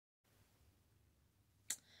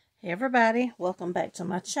Hey everybody, welcome back to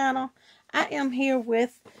my channel. I am here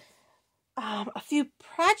with a few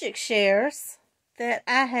project shares that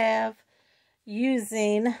I have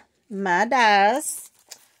using my dies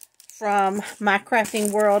from My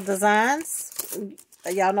Crafting World Designs.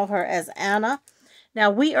 Y'all know her as Anna.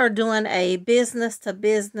 Now we are doing a business to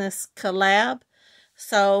business collab.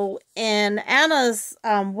 So in Anna's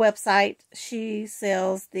website, she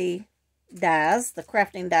sells the dies, the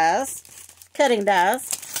crafting dies, cutting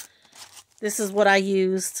dies. This is what I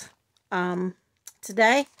used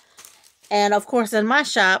today. And of course in my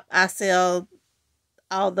shop, I sell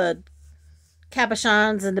all the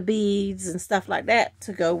cabochons and the beads and stuff like that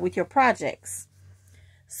to go with your projects.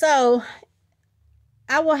 So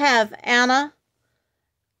I will have Anna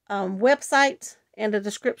website in the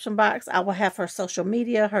description box. I will have her social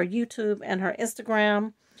media, her YouTube and her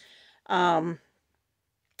Instagram. So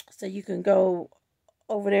you can go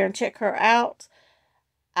over there and check her out.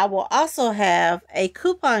 I will also have a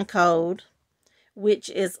coupon code, which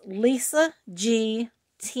is Lisa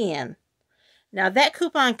G10. Now that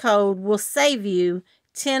coupon code will save you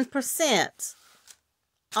 10%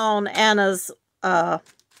 on Anna's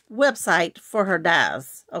website for her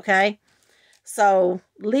dies. Okay, so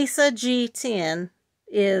Lisa G10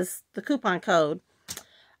 is the coupon code.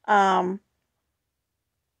 Yeah.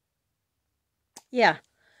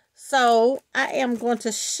 So I am going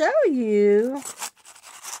to show you.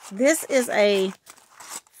 This is a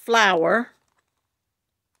flower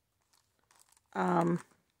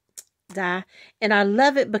die, and I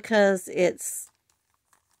love it because it's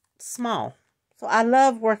small. So I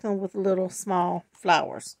love working with little small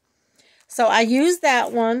flowers. So I used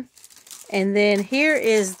that one, and then here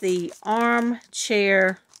is the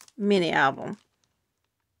armchair mini album.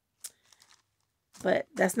 But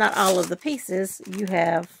that's not all of the pieces. You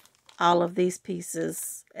have all of these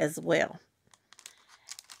pieces as well.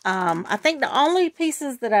 I think the only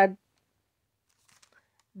pieces that I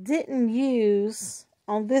didn't use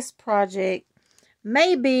on this project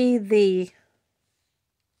may be the,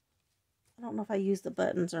 I don't know if I used the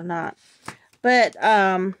buttons or not, but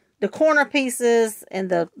the corner pieces and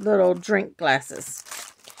the little drink glasses.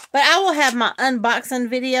 But I will have my unboxing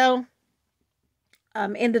video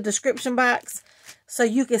in the description box so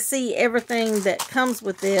you can see everything that comes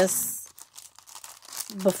with this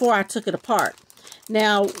before I took it apart.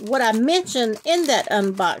 Now, what I mentioned in that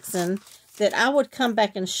unboxing, that I would come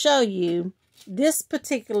back and show you this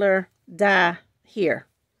particular die here.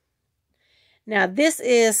 Now, this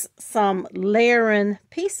is some layering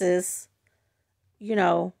pieces, you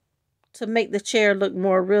know, to make the chair look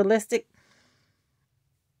more realistic.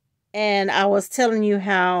 And I was telling you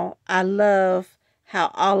how I love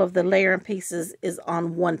how all of the layering pieces is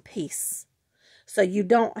on one piece. So you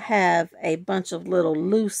don't have a bunch of little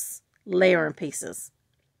loose layering pieces,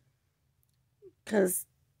 because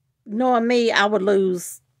knowing me, I would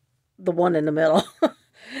lose the one in the middle.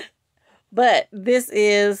 But this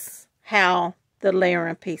is how the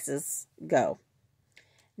layering pieces go.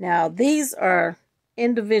 Now these are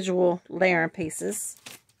individual layering pieces.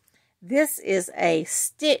 This is a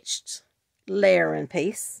stitched layering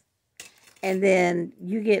piece, and then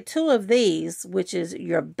you get two of these, which is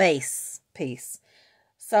your base piece.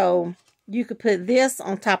 So you could put this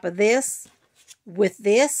on top of this with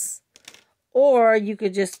this, or you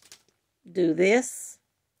could just do this,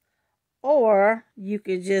 or you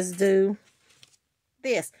could just do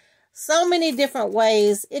this. So many different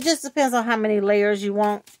ways. It just depends on how many layers you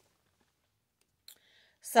want.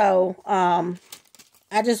 So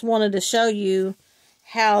I just wanted to show you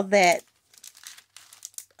how that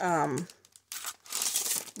that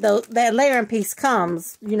layering piece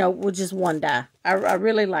comes, you know, with just one die. I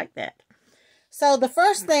really like that. So the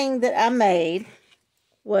first thing that I made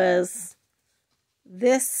was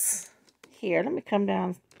this here. Let me come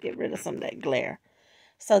down, get rid of some of that glare.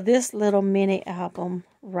 So this little mini album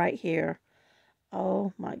right here.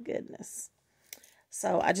 Oh my goodness.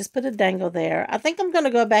 So I just put a dangle there. I think I'm going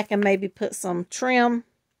to go back and maybe put some trim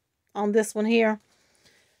on this one here.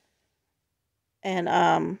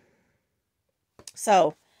 And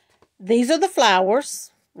so these are the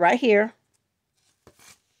flowers right here.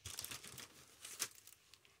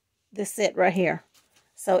 This set right here.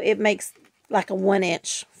 So it makes like a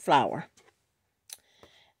 1-inch flower.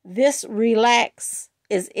 This relax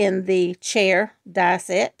is in the chair die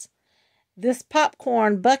set. This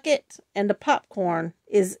popcorn bucket and the popcorn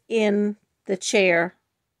is in the chair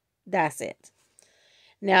die set.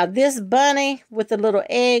 Now this bunny with the little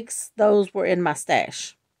eggs, those were in my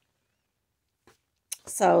stash.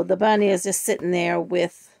 So the bunny is just sitting there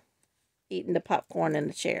with eating the popcorn in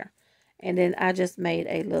the chair. And then I just made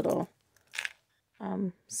a little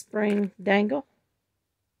spring dangle.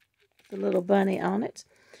 The little bunny on it.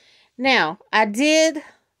 Now, I did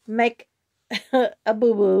make a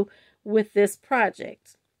boo-boo with this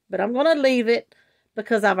project, but I'm going to leave it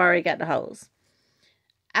because I've already got the hose.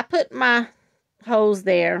 I put my hose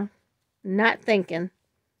there, not thinking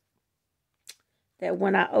that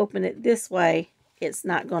when I open it this way, it's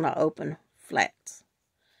not going to open flat.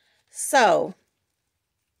 So,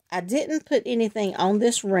 I didn't put anything on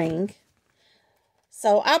this ring.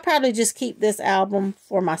 So, I'll probably just keep this album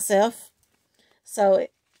for myself. So,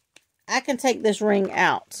 I can take this ring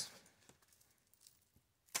out.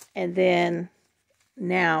 And then,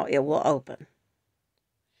 now it will open.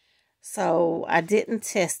 So, I didn't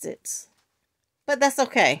test it. But that's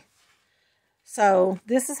okay. So,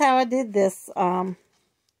 this is how I did this, the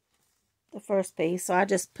first piece. So, I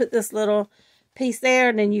just put this little piece there,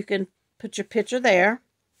 and then you can put your picture there.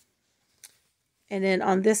 And then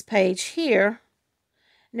on this page here,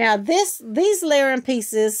 now these layering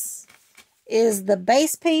pieces is the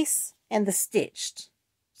base piece and the stitched.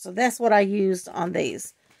 So that's what I used on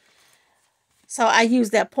these. So I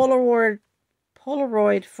used that Polaroid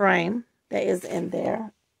frame that is in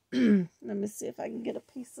there. Let me see if I can get a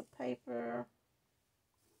piece of paper.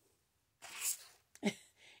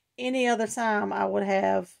 Any other time I would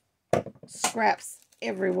have scraps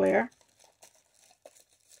everywhere.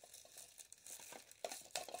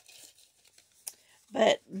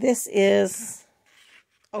 But this is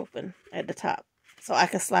open at the top. So I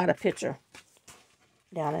can slide a picture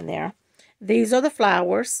down in there. These are the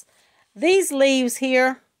flowers. These leaves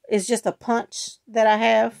here is just a punch that I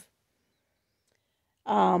have.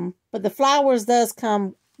 But the flowers does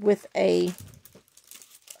come with a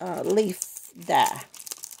leaf die,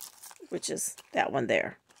 which is that one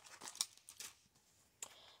there.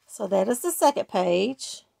 So that is the second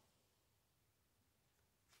page.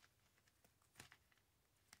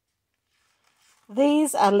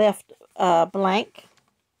 These I left blank.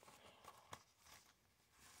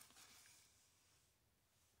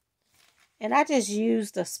 And I just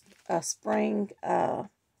used a spring,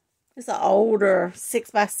 it's an older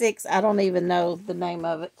 6x6. I don't even know the name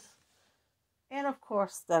of it. And of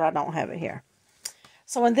course that I don't have it here.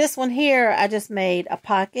 So in this one here, I just made a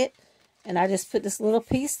pocket. And I just put this little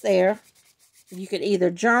piece there. You could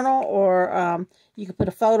either journal or you could put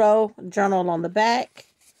a photo journal on the back.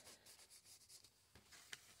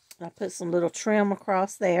 I put some little trim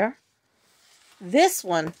across there. This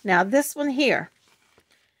one, now this one here.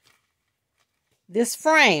 This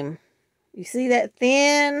frame, you see that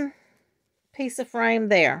thin piece of frame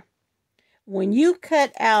there? When you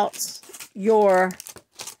cut out your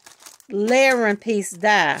layering piece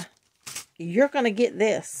die, you're going to get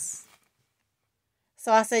this.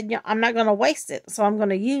 So I said, I'm not going to waste it. So I'm going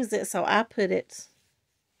to use it. So I put it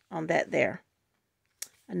on that there.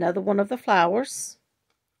 Another one of the flowers.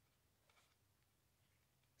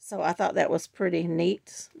 So I thought that was pretty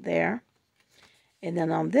neat there. And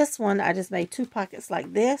then on this one, I just made two pockets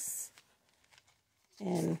like this.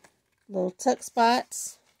 And little tuck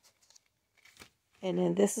spots. And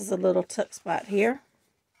then this is a little tuck spot here.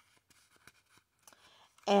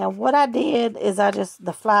 And what I did is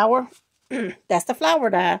the flower, that's the flower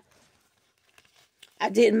die. I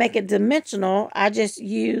didn't make it dimensional. I just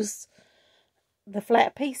used the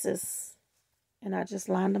flat pieces. And I just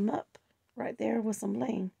lined them up right there with some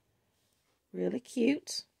bling. Really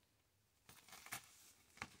cute.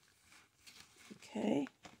 Okay.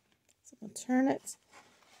 So I'm going to turn it.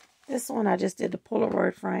 This one I just did the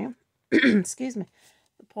Polaroid frame. Excuse me.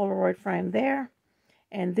 The Polaroid frame there.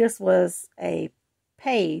 And this was a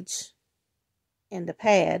page in the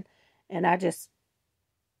pad. And I just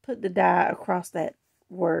put the die across that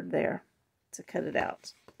word there to cut it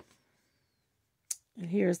out. And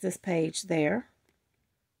here's this page there.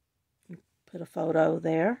 Put a photo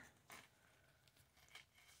there.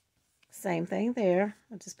 Same thing there.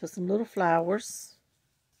 I just put some little flowers.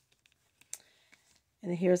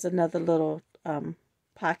 And here's another little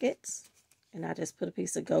pocket. And I just put a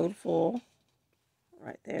piece of gold foil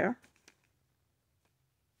right there.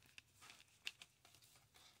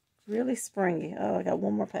 Really springy. Oh, I got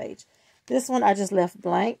one more page. This one I just left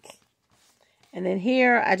blank. And then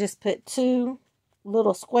here I just put two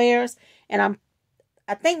little squares. And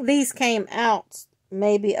I think these came out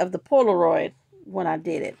maybe of the Polaroid when I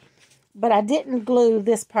did it. But I didn't glue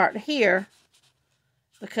this part here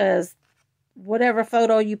because whatever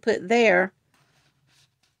photo you put there,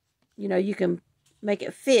 you know, you can make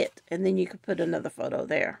it fit and then you can put another photo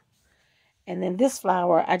there. And then this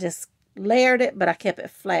flower, I just layered it, but I kept it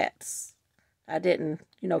flat. I didn't,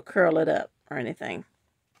 you know, curl it up or anything.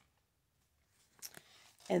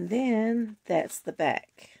 And then that's the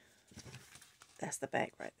back. That's the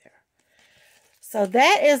back right there. So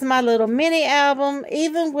that is my little mini album.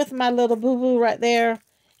 Even with my little boo-boo right there,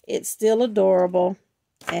 it's still adorable.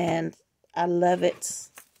 And I love it.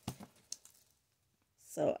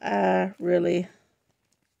 So I really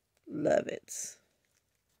love it.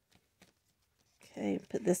 Okay,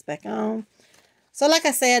 put this back on. So like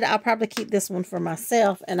I said, I'll probably keep this one for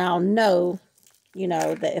myself. And I'll know, you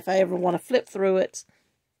know, that if I ever want to flip through it,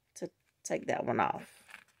 to take that one off.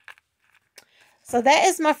 So that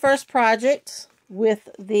is my first project with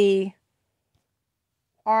the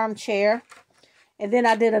armchair. And then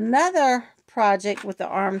I did another project with the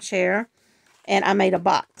armchair. And I made a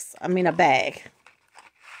box. I mean a bag.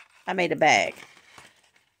 I made a bag.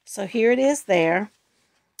 So here it is there.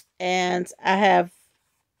 And I have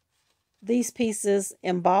these pieces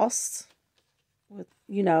embossed with,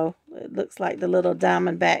 you know, it looks like the little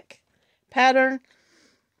diamond back pattern.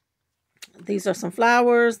 These are some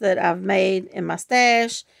flowers that I've made in my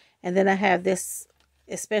stash. And then I have this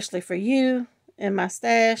especially for you in my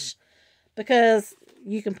stash because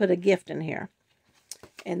you can put a gift in here.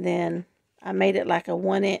 And then I made it like a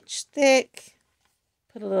 1-inch thick.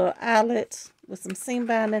 Put a little eyelet with some seam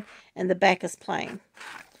binding, and the back is plain.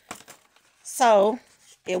 So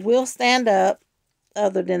it will stand up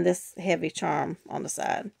other than this heavy charm on the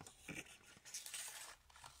side.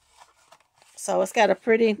 So it's got a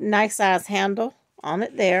pretty nice size handle on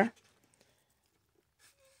it there.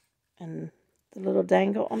 And the little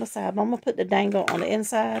dangle on the side. I'm going to put the dangle on the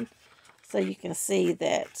inside so you can see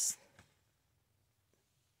that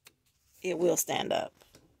it will stand up.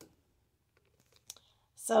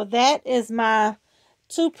 So that is my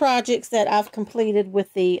 2 projects that I've completed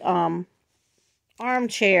with the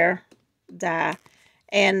armchair die.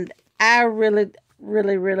 And I really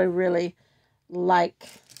like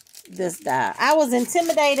this die. I was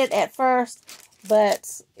intimidated at first,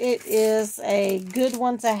 but it is a good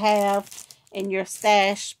one to have in your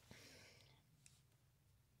stash.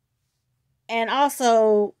 And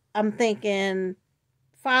also, I'm thinking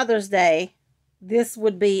Father's Day, this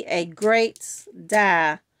would be a great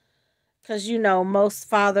die. Because, you know, most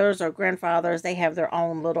fathers or grandfathers, they have their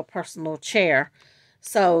own little personal chair.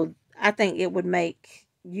 So I think it would make,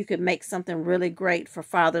 you could make something really great for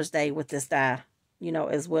Father's Day with this die. You know,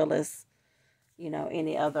 as well as, you know,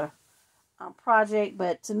 any other project.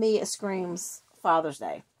 But to me, it screams Father's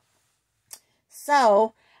Day.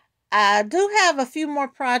 So I do have a few more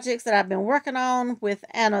projects that I've been working on with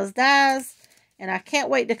Anna's dies. And I can't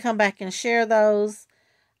wait to come back and share those.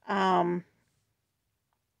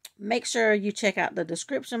 Make sure you check out the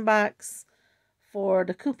description box for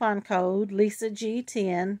the coupon code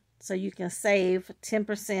LisaG10 so you can save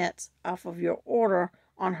 10% off of your order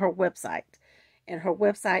on her website. And her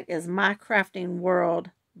website is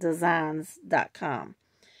mycraftingworlddesigns.com.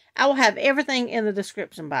 I will have everything in the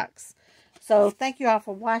description box. So thank you all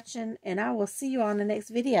for watching, and I will see you on the next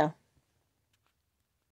video.